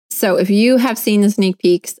So if you have seen the sneak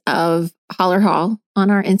peeks of Holler Hall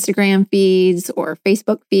on our Instagram feeds or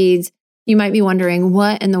Facebook feeds, you might be wondering,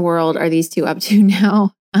 what in the world are these two up to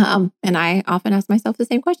now? And I often ask myself the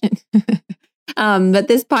same question. But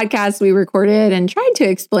this podcast we recorded and tried to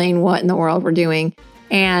explain what in the world we're doing.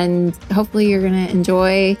 And hopefully you're going to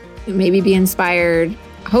enjoy, maybe be inspired,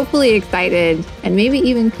 hopefully excited, and maybe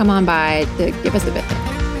even come on by to give us a visit.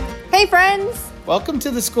 Hey, friends. Welcome to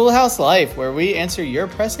the Schoolhouse Life, where we answer your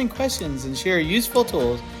pressing questions and share useful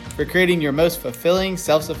tools for creating your most fulfilling,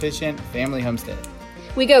 self-sufficient family homestead.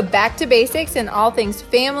 We go back to basics in all things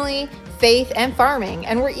family, faith, and farming,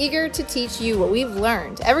 and we're eager to teach you what we've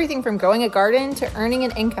learned. Everything from growing a garden to earning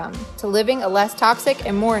an income to living a less toxic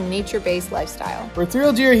and more nature-based lifestyle. We're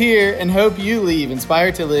thrilled you're here and hope you leave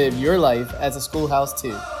inspired to live your life as a schoolhouse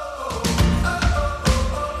too.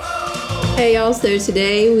 Hey y'all, so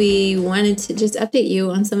today we wanted to just update you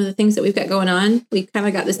on some of the things that we've got going on. We kind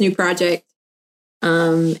of got this new project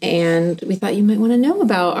and we thought you might want to know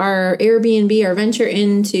about our Airbnb, our venture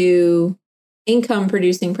into income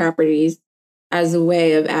producing properties as a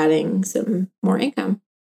way of adding some more income.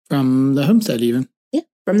 From the homestead even. Yeah,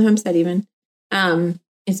 from the homestead even.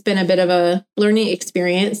 It's been a bit of a learning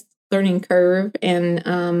curve,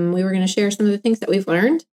 and we were going to share some of the things that we've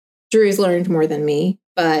learned. Drew's learned more than me,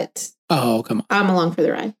 but oh, come on. I'm along for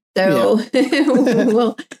the ride. So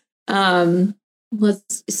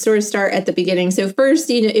let's sort of start at the beginning. So first,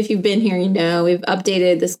 if you've been here, we've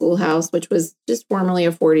updated the schoolhouse, which was just formerly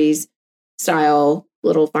a 40s style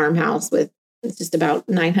little farmhouse with just about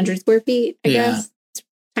 900 square feet, I guess. It's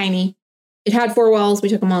tiny. It had 4 walls. We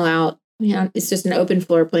took them all out. It's just an open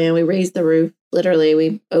floor plan. We raised the roof. Literally,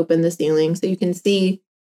 we opened the ceiling so you can see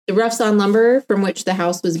the rough sawn lumber from which the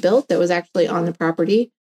house was built that was actually on the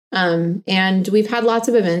property. And we've had lots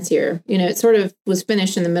of events here. It sort of was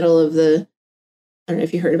finished in the middle of I don't know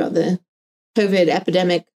if you heard about the COVID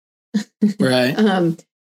epidemic. Right.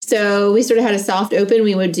 So we sort of had a soft open.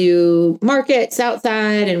 We would do markets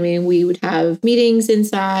outside and we would have meetings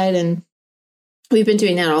inside. And we've been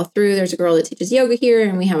doing that all through. There's a girl that teaches yoga here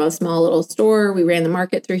and we have a small little store. We ran the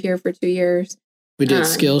market through here for 2 years. We did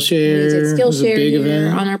Skillshare. We did Skillshare big here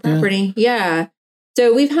event on our property. Yeah.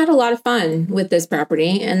 So we've had a lot of fun with this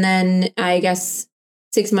property. And then I guess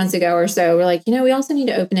 6 months ago or so, we're like, we also need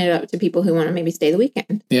to open it up to people who want to maybe stay the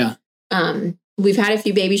weekend. Yeah. We've had a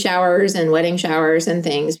few baby showers and wedding showers and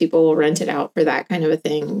things. People will rent it out for that kind of a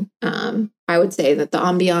thing. I would say that the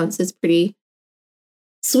ambiance is pretty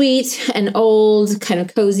sweet and old, kind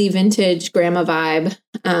of cozy, vintage grandma vibe.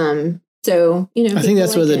 So, I think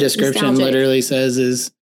that's what the description literally says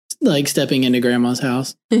is like stepping into grandma's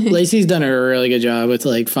house. Lacey's done a really good job with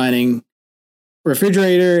like finding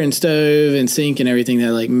refrigerator and stove and sink and everything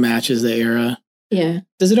that like matches the era. Yeah.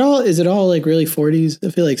 Is it all like really 40s?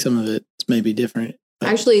 I feel like some of it's maybe different.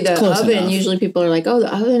 Actually, the oven, usually people are like, oh,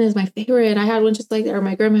 the oven is my favorite. I had one just like that, or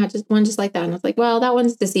my grandma had one just like that. And I was like, well, that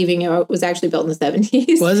one's deceiving you. It was actually built in the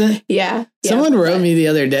 70s. Was it? Yeah. Someone wrote me the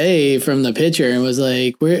other day from the picture and was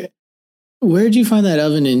like, where'd you find that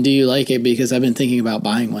oven and do you like it? Because I've been thinking about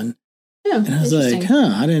buying one. Yeah, and I was like,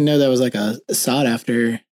 I didn't know that was like a sought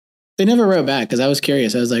after. They never wrote back because I was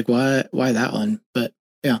curious. I was like, why that one? But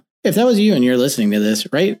yeah, if that was you and you're listening to this,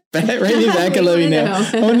 write me back and let me know.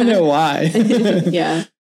 I want to know why. Yeah.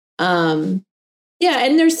 Yeah.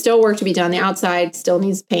 And there's still work to be done. The outside still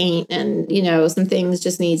needs paint and, some things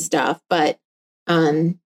just need stuff. But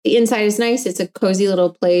the inside is nice. It's a cozy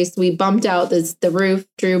little place. We bumped out the roof.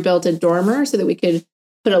 Drew built a dormer so that we could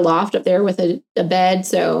put a loft up there with a bed.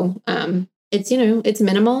 So it's, it's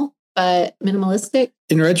minimal, but minimalistic.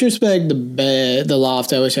 In retrospect, the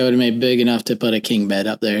loft, I wish I would have made big enough to put a king bed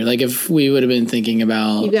up there. Like if we would have been thinking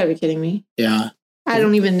about... You gotta be kidding me. Yeah. I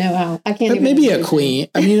don't even know how. I can't even... Maybe a queen.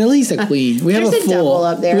 I mean, at least a queen. We have a full double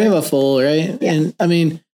up there. We have a full, right? Yeah. And I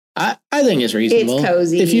mean... I think it's reasonable. It's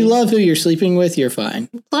cozy. If you love who you're sleeping with, you're fine.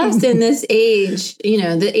 Plus, in this age,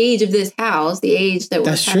 the age of this house, the age that we're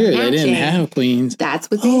That's true. Matching, they didn't have queens.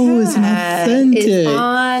 That's what they had. It's authentic.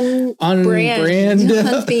 It's on brand.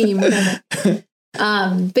 On theme, whatever.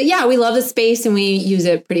 But yeah, we love the space and we use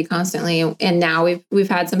it pretty constantly. And now we've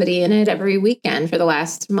had somebody in it every weekend for the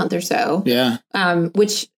last month or so. Yeah.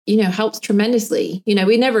 Which, helps tremendously.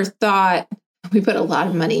 We never thought we put a lot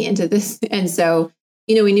of money into this. And so,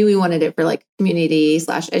 we knew we wanted it for like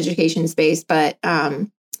community/education space, but the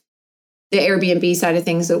Airbnb side of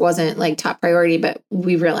things, it wasn't like top priority, but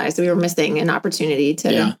we realized that we were missing an opportunity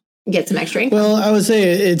to get some extra income. Well, I would say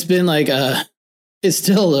it's been like it's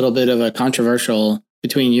still a little bit of a controversial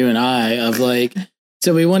between you and I of like,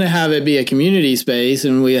 so we want to have it be a community space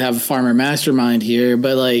and we have a farmer mastermind here,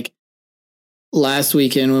 but like last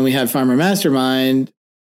weekend when we had Farmer Mastermind,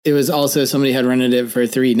 it was also somebody had rented it for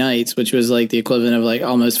 3 nights, which was like the equivalent of like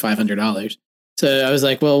almost $500. So I was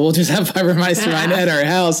like, well, we'll just have Farmer Mastermind at our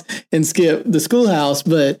house and skip the schoolhouse.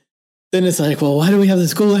 But then it's like, well, why do we have the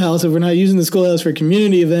schoolhouse if we're not using the schoolhouse for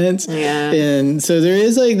community events? Yeah. And so there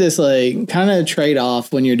is like this like kind of trade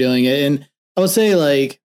off when you're doing it. And I would say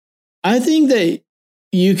like, I think that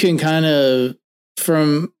you can kind of,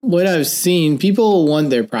 from what I've seen, people want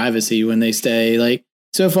their privacy when they stay. Like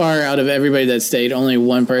so far out of everybody that stayed, only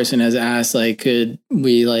one person has asked, like, could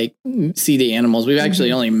we like see the animals? We've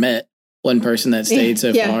actually only met one person that stayed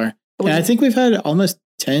so far. And I think we've had almost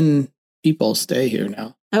 10 people stay here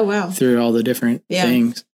now. Oh, wow. Through all the different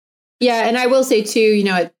things. Yeah. And I will say too, you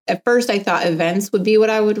know, at first I thought events would be what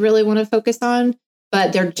I would really want to focus on,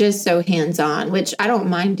 but they're just so hands-on, which I don't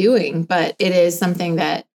mind doing, but it is something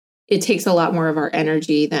that it takes a lot more of our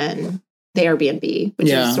energy than the Airbnb, which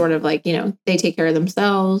is sort of like, you know, they take care of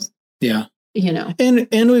themselves. Yeah. You know. And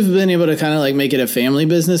we've been able to kind of like make it a family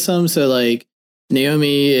business some. So like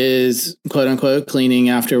Naomi is quote unquote cleaning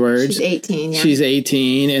afterwards. She's 18. Yeah. She's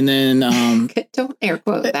 18. And then don't air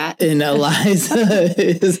quote that. And Eliza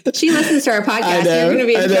is she listens to our podcast. I know, You're gonna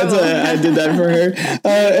be in trouble. I did that for her.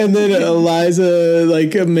 And then Eliza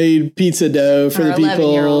like made pizza dough for the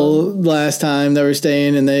people last time that were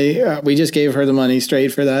staying, and we just gave her the money straight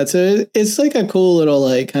for that. So it's like a cool little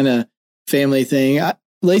like kind of family thing.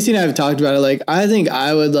 Lacey and I have talked about it. Like I think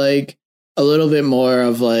I would like a little bit more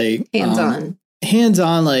of like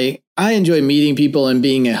hands-on, like I enjoy meeting people and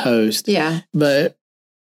being a host. Yeah. But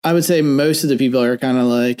I would say most of the people are kind of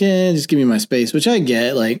like, just give me my space, which I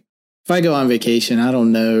get. Like if I go on vacation, I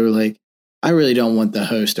don't know, like I really don't want the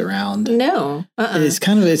host around. No. It's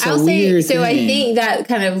kind of, a weird thing. So I think that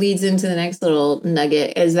kind of leads into the next little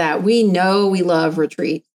nugget is that we know we love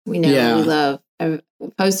retreats. We know we love, I've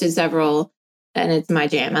posted several and it's my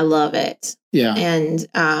jam. I love it. Yeah.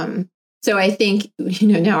 And, so I think, you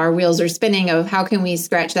know, now our wheels are spinning of how can we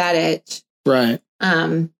scratch that itch? Right.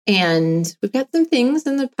 And we've got some things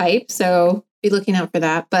in the pipe, so be looking out for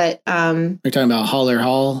that. But we're talking about Holler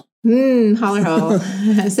Hall. Holler Hall.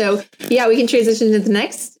 So yeah, we can transition to the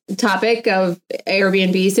next topic of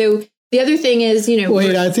Airbnb. So the other thing is, you know,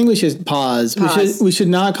 wait, I think we should pause. We should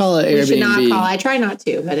not call it Airbnb. We should not call. I try not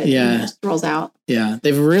to, but it just rolls out. Yeah,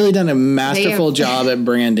 they've really done a masterful job at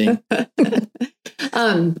branding.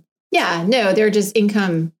 Yeah, no, they're just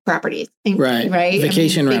income properties. Right.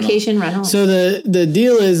 Vacation rental. So the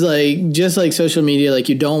deal is like, just like social media, like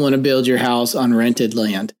you don't want to build your house on rented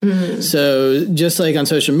land. So just like on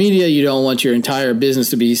social media, you don't want your entire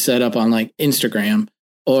business to be set up on like Instagram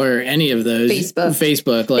or any of those.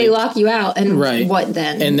 Facebook. Like, they lock you out. And what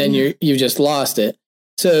then? And then you've just lost it.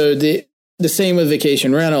 So the same with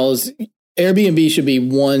vacation rentals. Airbnb should be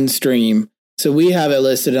one stream. So we have it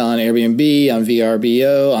listed on Airbnb, on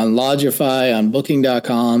VRBO, on Lodgify, on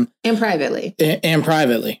Booking.com. And privately. And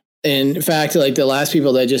privately. In fact, like the last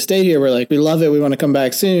people that just stayed here were like, we love it. We want to come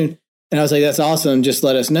back soon. And I was like, that's awesome. Just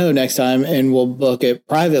let us know next time and we'll book it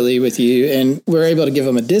privately with you. And we're able to give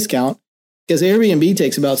them a discount because Airbnb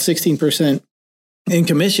takes about 16% in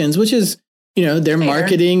commissions, which is, you know, their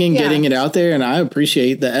marketing and getting it out there. And I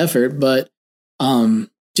appreciate the effort. But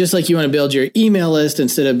just like you want to build your email list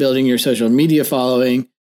instead of building your social media following,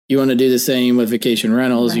 you want to do the same with vacation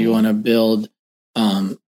rentals. You want to build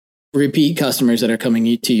repeat customers that are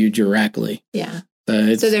coming to you directly. Yeah.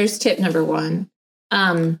 So there's tip number 1.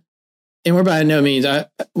 And we're by no means,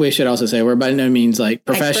 we should also say, we're by no means like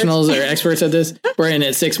professionals or experts at this. We're in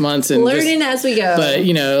it 6 months and learning as we go. But,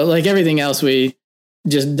 you know, like everything else, we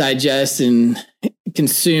just digest and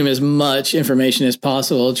consume as much information as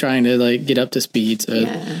possible, trying to like get up to speed. So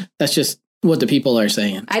that's just what the people are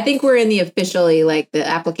saying. I think we're in the officially like the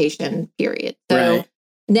application period. So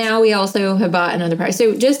now we also have bought another property.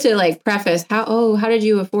 So just to like preface, how did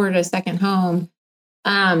you afford a second home?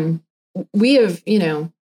 We have, you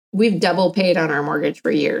know, we've double paid on our mortgage for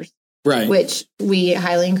years, which we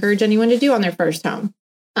highly encourage anyone to do on their first home.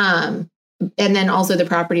 And then also the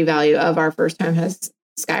property value of our first home has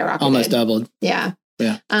skyrocketed. Almost doubled. Yeah.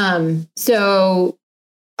 So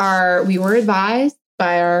we were advised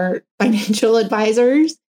by our financial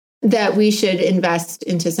advisors that we should invest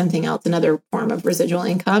into something else, another form of residual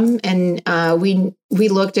income. And we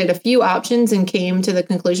looked at a few options and came to the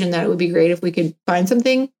conclusion that it would be great if we could find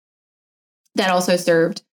something that also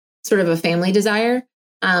served sort of a family desire,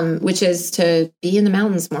 which is to be in the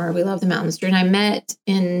mountains more. We love the mountains. Drew and I met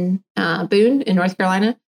in Boone in North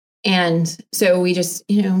Carolina. And so we just,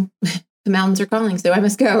 you know, the mountains are calling, so I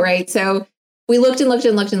must go, right? So we looked and looked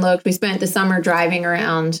and looked and looked. We spent the summer driving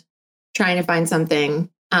around trying to find something.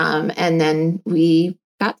 And then we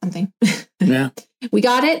got something. Yeah. We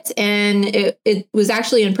got it, and it was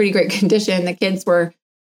actually in pretty great condition. The kids were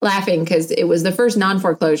laughing because it was the first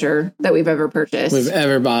non-foreclosure that we've ever purchased. We've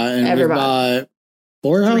ever bought. And we've bought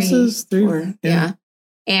 4 houses? 3? 4, yeah.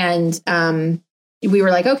 And we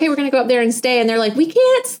were like, okay, we're going to go up there and stay. And they're like, we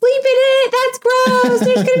can't sleep in it. That's gross.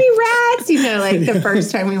 There's going to be rats. You know, like the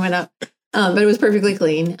first time we went up. But it was perfectly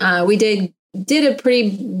clean. We did a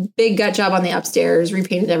pretty big gut job on the upstairs,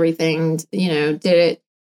 repainted everything, you know, did it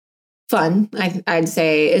fun. I'd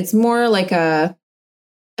say it's more like a,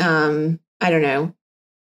 I don't know.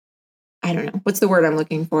 What's the word I'm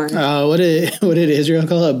looking for? What did Israel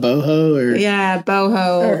call it? Boho or? Yeah,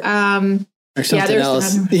 boho. Or something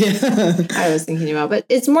else. Yeah. I was thinking about, but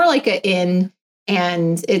it's more like an inn,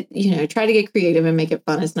 and it, you know, try to get creative and make it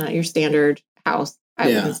fun. It's not your standard house, I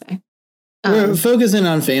wouldn't say. We're focusing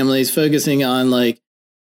on families, focusing on like,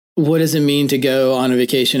 what does it mean to go on a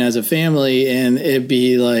vacation as a family, and it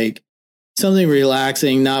be like something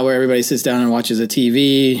relaxing, not where everybody sits down and watches a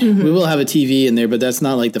TV. Mm-hmm. We will have a TV in there, but that's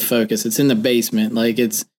not like the focus. It's in the basement. Like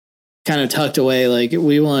it's kind of tucked away. Like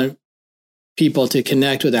we want people to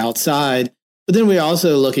connect with outside, but then we're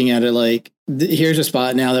also looking at it like, here's a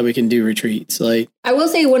spot now that we can do retreats. Like I will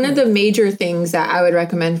say one of the major things that I would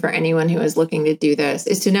recommend for anyone who is looking to do this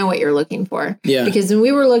is to know what you're looking for. Yeah. Because when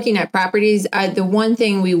we were looking at properties, the one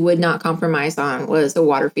thing we would not compromise on was a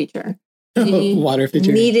water feature. Water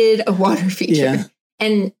feature. Needed a water feature. Yeah.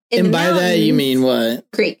 And by that you mean what?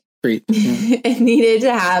 Creek. Yeah. It needed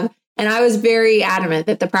to have, and I was very adamant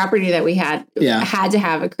that the property that we had had to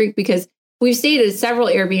have a creek, because we've stayed at several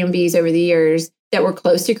Airbnbs over the years that were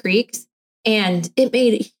close to creeks, and it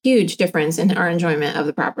made a huge difference in our enjoyment of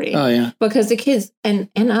the property. Oh, yeah. Because the kids and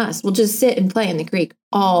us will just sit and play in the creek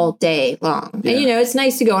all day long. Yeah. And, you know, it's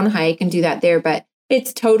nice to go on a hike and do that there, but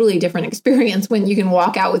it's totally different experience when you can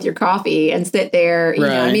walk out with your coffee and sit there. You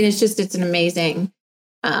know, I mean, it's an amazing.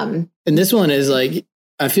 And this one is like,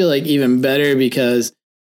 I feel like even better because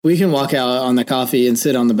we can walk out on the coffee and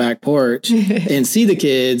sit on the back porch and see the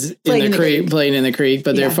kids in the creek, playing in the creek,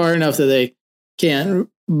 but they're far enough that they can't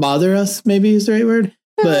bother us, maybe is the right word.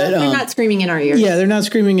 But they're not screaming in our ears. Yeah, they're not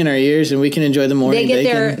screaming in our ears, and we can enjoy the morning. They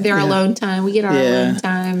get their alone time. We get our alone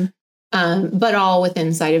time. But all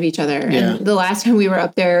within sight of each other. And the last time we were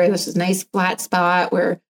up there, this is a nice flat spot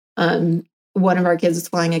where one of our kids is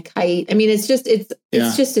flying a kite. I mean,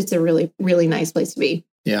 it's a really, really nice place to be.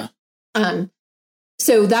 Yeah.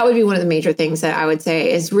 So that would be one of the major things that I would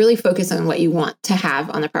say is really focus on what you want to have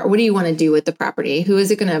on the property. What do you want to do with the property? Who is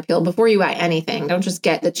it going to appeal? Before you buy anything, don't just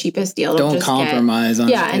get the cheapest deal. Don't compromise on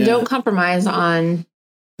it. And don't compromise on,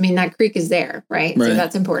 I mean, that creek is there, right? So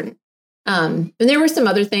that's important. And there were some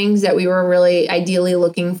other things that we were really ideally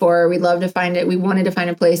looking for. We'd love to find it. We wanted to find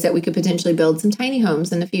a place that we could potentially build some tiny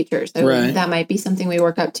homes in the future. So that might be something we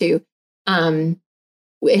work up to.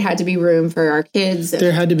 It had to be room for our kids.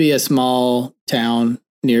 There had to be a small town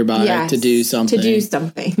nearby to do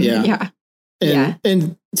something. Yeah.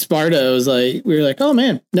 And Sparta was like, we were like, oh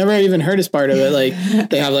man, never even heard of Sparta, but like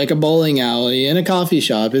they have like a bowling alley and a coffee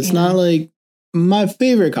shop. It's not like my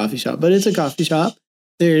favorite coffee shop, but it's a coffee shop.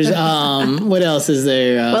 There's what else is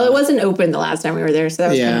there? Well, it wasn't open the last time we were there, so that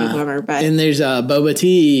was kind of a bummer. But and there's boba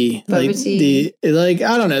tea.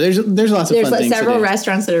 I don't know. There's lots of fun things. There's several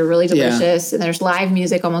restaurants that are really delicious, and there's live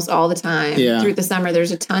music almost all the time. Yeah. Through the summer,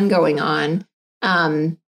 there's a ton going on,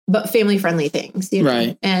 but family friendly things, you know?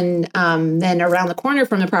 Right? And then around the corner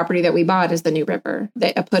from the property that we bought is the New River.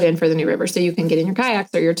 They put in for the New River, so you can get in your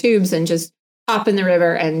kayaks or your tubes and just hop in the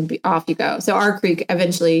river and off you go. So our creek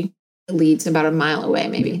eventually leads about a mile away,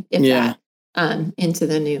 maybe that, into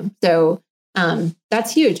the new. So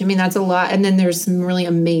that's huge. I mean, that's a lot. And then there's some really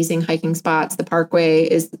amazing hiking spots. The Parkway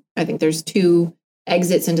I think there's 2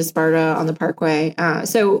 exits into Sparta on the Parkway.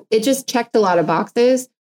 So it just checked a lot of boxes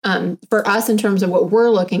for us in terms of what we're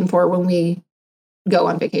looking for when we go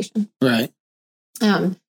on vacation. Right.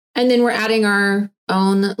 And then we're adding our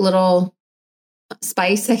own little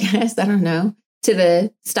spice, I guess, I don't know, to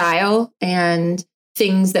the style and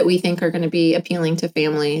things that we think are going to be appealing to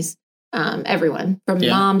families, everyone from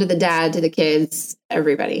mom to the dad to the kids,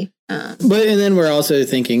 everybody. And then we're also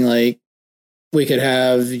thinking like we could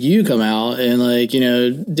have you come out and like, you know,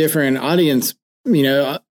 different audience, you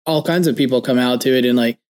know, all kinds of people come out to it and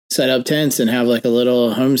like set up tents and have like a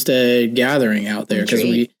little homestead gathering out there because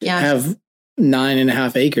we have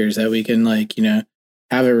 9.5 acres that we can like, you know,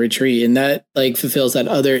 have a retreat, and that like fulfills that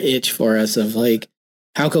other itch for us of like,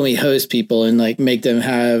 how can we host people and like make them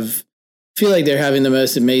feel like they're having the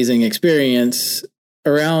most amazing experience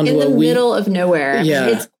around in the middle of nowhere. Yeah.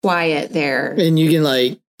 It's quiet there. And you can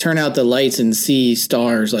like turn out the lights and see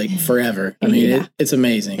stars like forever. I mean, it's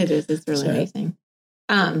amazing. It is. It's really amazing.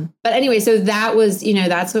 But anyway, so that was,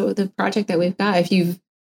 that's what the project that we've got. If you've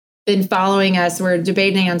been following us, we're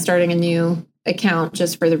debating on starting a new account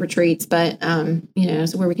just for the retreats, but,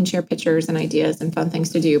 so where we can share pictures and ideas and fun things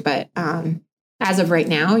to do. But as of right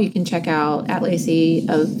now, you can check out at Lacey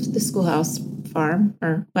of the Schoolhouse Farm,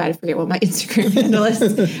 or I forget what my Instagram handle is,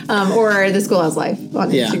 or the Schoolhouse Life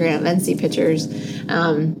on Instagram, and see pictures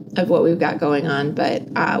of what we've got going on. But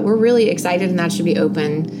we're really excited, and that should be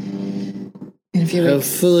open in a few weeks.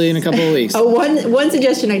 Hopefully in a couple of weeks. One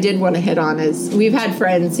suggestion I did want to hit on is we've had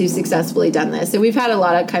friends who've successfully done this. So we've had a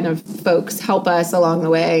lot of kind of folks help us along the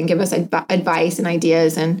way and give us advice and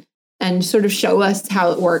ideas and sort of show us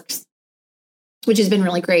how it works, which has been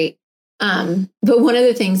really great. But one of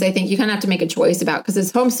the things I think you kind of have to make a choice about, because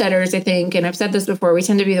as homesteaders, I think, and I've said this before, we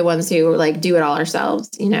tend to be the ones who like do it all ourselves,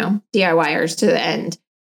 DIYers to the end.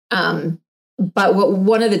 But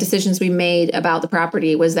one of the decisions we made about the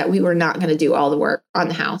property was that we were not going to do all the work on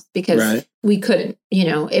the house because we couldn't,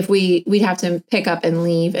 if we'd have to pick up and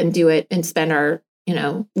leave and do it and spend our,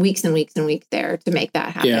 weeks and weeks and weeks there to make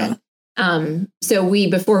that happen. Yeah. So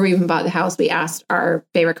before we even bought the house, we asked our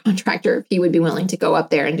favorite contractor if he would be willing to go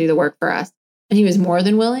up there and do the work for us. And he was more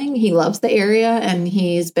than willing. He loves the area and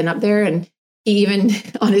he's been up there, and he even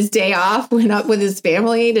on his day off went up with his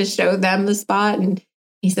family to show them the spot. And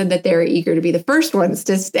he said that they're eager to be the first ones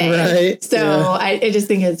to stay. Right. So I just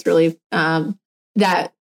think it's really,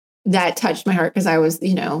 that touched my heart, because I was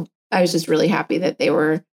just really happy that they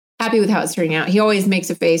were happy with how it's turning out. He always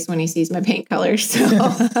makes a face when he sees my paint colors. So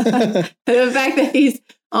the fact that he's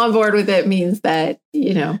on board with it means that,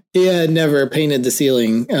 He had never painted the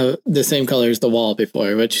ceiling the same color as the wall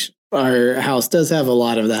before, which our house does have a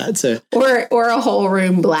lot of that. So or a whole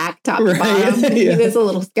room black top to bottom. He was a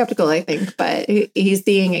little skeptical, I think, but he's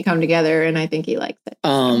seeing it come together, and I think he likes it.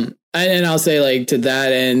 And I'll say, like, to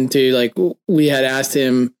that end too, like, we had asked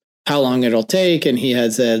him how long it'll take, and he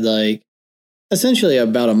had said like essentially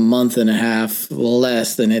about a month and a half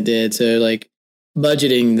less than it did. So like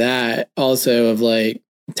budgeting that also of like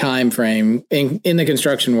time frame in the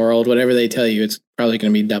construction world, whatever they tell you, it's probably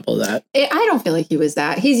going to be double that. I don't feel like he was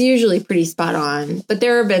that. He's usually pretty spot on, but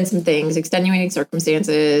there have been some things, extenuating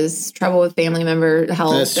circumstances, trouble with family member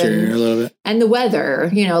health. That's true, a little bit. And the weather,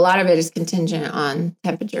 a lot of it is contingent on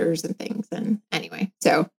temperatures and things. And anyway,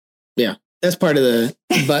 so. Yeah, that's part of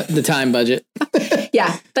the time budget.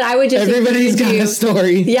 Yeah, but I would just everybody's got a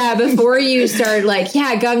story. Yeah, before you start like,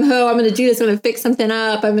 gung ho, I'm going to do this. I'm going to fix something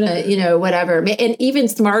up. I'm going to, whatever. And even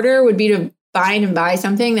smarter would be to find and buy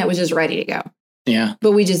something that was just ready to go. Yeah,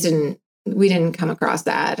 but we just didn't. We didn't come across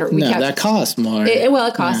that, or that costs more.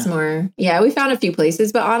 It costs more. Yeah, we found a few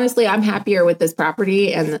places, but honestly, I'm happier with this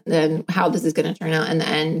property and then how this is going to turn out in the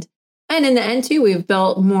end. And in the end, too, we've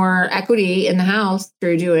built more equity in the house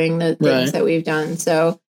through doing the things that we've done.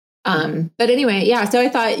 So, but anyway, yeah. So I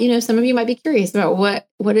thought, some of you might be curious about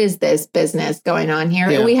what is this business going on here?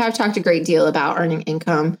 Yeah. And we have talked a great deal about earning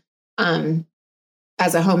income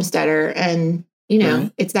as a homesteader. And,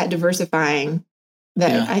 it's that diversifying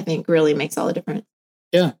that I think really makes all the difference.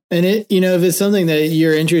 Yeah. And if it's something that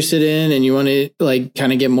you're interested in and you want to like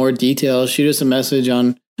kind of get more details, shoot us a message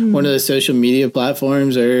on one of the social media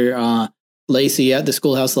platforms, or Lacey at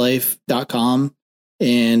theschoolhouselife.com.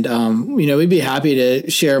 And, we'd be happy to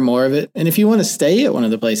share more of it. And if you want to stay at one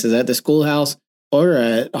of the places at the schoolhouse or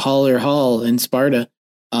at Holler Hall in Sparta,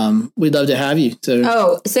 we'd love to have you.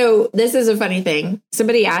 So this is a funny thing.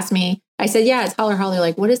 Somebody asked me, I said, yeah, it's Holler Hall. They're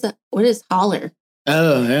like, what is Holler?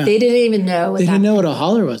 Oh, yeah. They didn't even know. They didn't know what a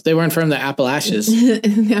holler was. They weren't from the Appalachians.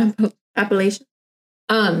 Appalachian.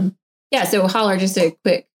 Yeah. So Holler, just a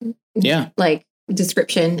quick,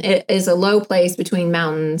 description. It is a low place between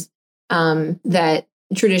mountains that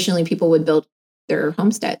traditionally people would build their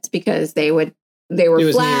homesteads because they were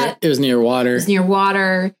flat. It was near water. It was near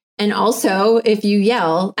water. And also, if you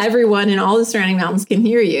yell, everyone in all the surrounding mountains can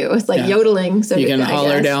hear you. It's like yodeling. So you can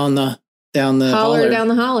holler down the holler. Down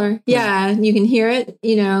the holler. Yeah, you can hear it,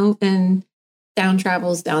 and sound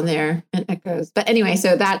travels down there and echoes. But anyway,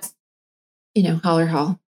 so that's, Holler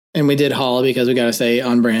Hall. And we did Hall because we got to stay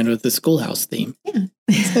on brand with the schoolhouse theme. Yeah.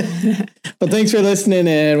 But thanks for listening,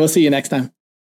 and we'll see you next time.